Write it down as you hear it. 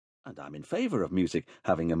and I'm in favour of music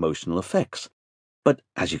having emotional effects. But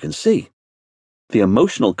as you can see, the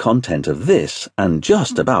emotional content of this and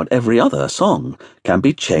just about every other song can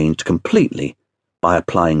be changed completely by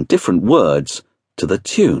applying different words to the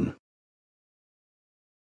tune.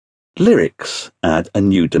 Lyrics add a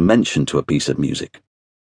new dimension to a piece of music.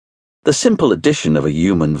 The simple addition of a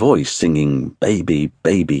human voice singing "baby,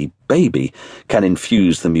 baby, baby" can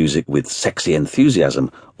infuse the music with sexy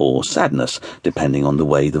enthusiasm or sadness, depending on the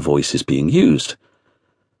way the voice is being used.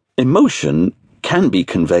 Emotion can be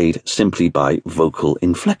conveyed simply by vocal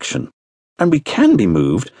inflection, and we can be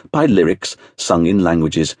moved by lyrics sung in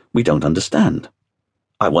languages we don't understand.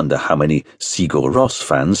 I wonder how many Sigur Rós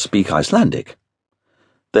fans speak Icelandic.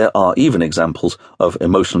 There are even examples of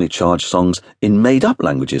emotionally charged songs in made-up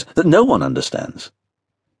languages that no one understands.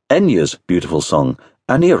 Enya's beautiful song,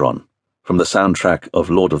 Aniron, from the soundtrack of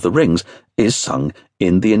Lord of the Rings, is sung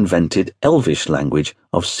in the invented Elvish language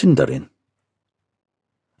of Sindarin.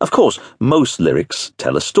 Of course, most lyrics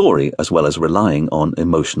tell a story as well as relying on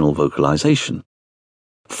emotional vocalization.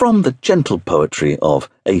 From the gentle poetry of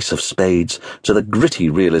Ace of Spades to the gritty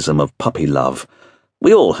realism of Puppy Love,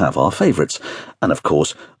 we all have our favourites, and of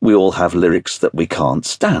course, we all have lyrics that we can't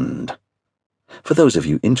stand. For those of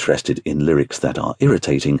you interested in lyrics that are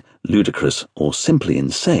irritating, ludicrous, or simply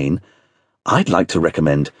insane, I'd like to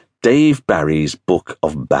recommend Dave Barry's Book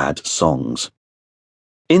of Bad Songs.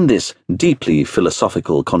 In this deeply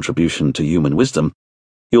philosophical contribution to human wisdom,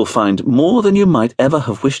 you'll find more than you might ever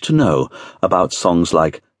have wished to know about songs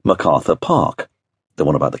like MacArthur Park, the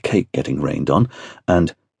one about the cake getting rained on,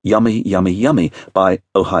 and Yummy, Yummy, Yummy by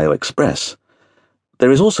Ohio Express. There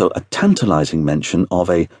is also a tantalizing mention of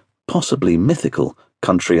a possibly mythical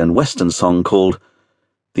country and western song called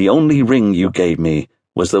 "The Only Ring You Gave Me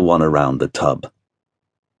Was the One Around the Tub."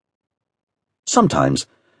 Sometimes,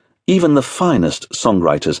 even the finest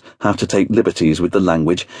songwriters have to take liberties with the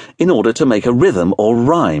language in order to make a rhythm or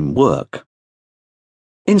rhyme work.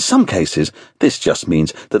 In some cases, this just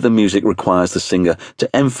means that the music requires the singer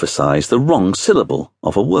to emphasize the wrong syllable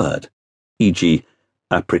of a word, e.g.,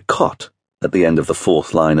 apricot at the end of the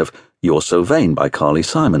fourth line of You're So Vain by Carly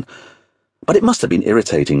Simon. But it must have been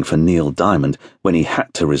irritating for Neil Diamond when he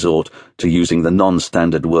had to resort to using the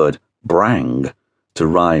non-standard word brang to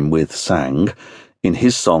rhyme with sang in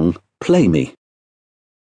his song Play Me.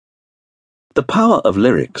 The power of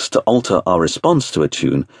lyrics to alter our response to a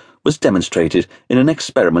tune was demonstrated in an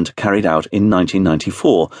experiment carried out in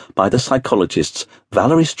 1994 by the psychologists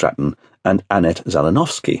Valerie Stratton and Annette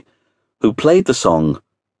Zalanovsky, who played the song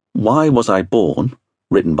Why Was I Born,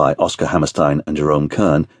 written by Oscar Hammerstein and Jerome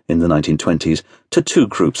Kern in the 1920s, to two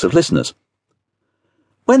groups of listeners.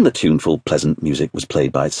 When the tuneful, pleasant music was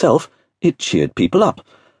played by itself, it cheered people up.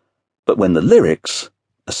 But when the lyrics,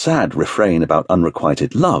 a sad refrain about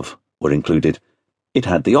unrequited love, were included, it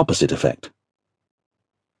had the opposite effect.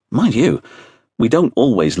 Mind you, we don't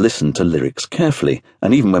always listen to lyrics carefully,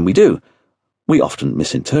 and even when we do, we often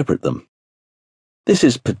misinterpret them. This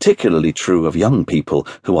is particularly true of young people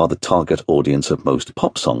who are the target audience of most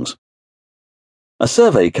pop songs. A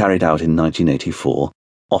survey carried out in 1984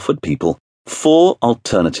 offered people 4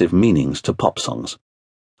 alternative meanings to pop songs.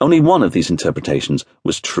 Only one of these interpretations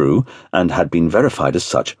was true and had been verified as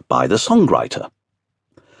such by the songwriter.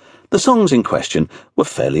 The songs in question were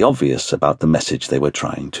fairly obvious about the message they were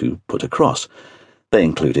trying to put across. They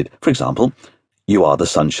included, for example, You Are the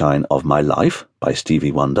Sunshine of My Life by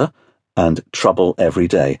Stevie Wonder and Trouble Every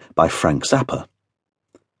Day by Frank Zappa.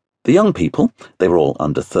 The young people, they were all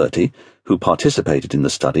under 30, who participated in the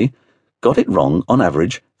study, got it wrong on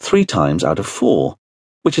average 3 times out of 4,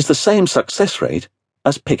 which is the same success rate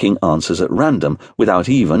as picking answers at random without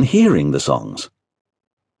even hearing the songs.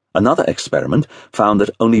 Another experiment found that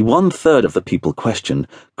only 1/3 of the people questioned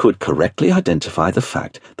could correctly identify the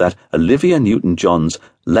fact that Olivia Newton-John's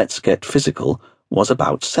Let's Get Physical was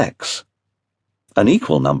about sex. An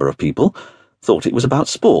equal number of people thought it was about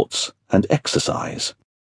sports and exercise.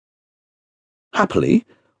 Happily,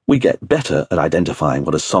 we get better at identifying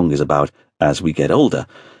what a song is about as we get older,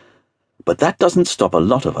 but that doesn't stop a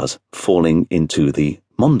lot of us falling into the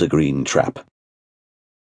mondegreen trap.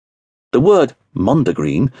 The word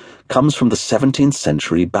mondegreen comes from the 17th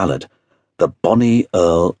century ballad, The Bonnie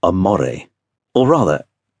Earl Amore, or rather,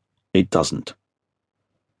 it doesn't.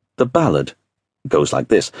 The ballad goes like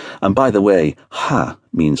this, and by the way, ha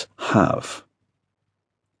means have.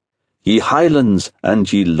 Ye highlands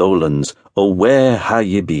and ye lowlands, oh where ha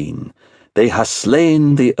ye been? They ha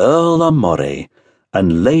slain the Earl Amore,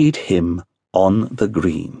 and laid him on the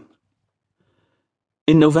green.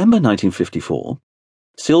 In November 1954,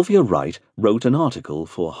 Sylvia Wright wrote an article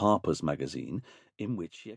for Harper's Magazine in which she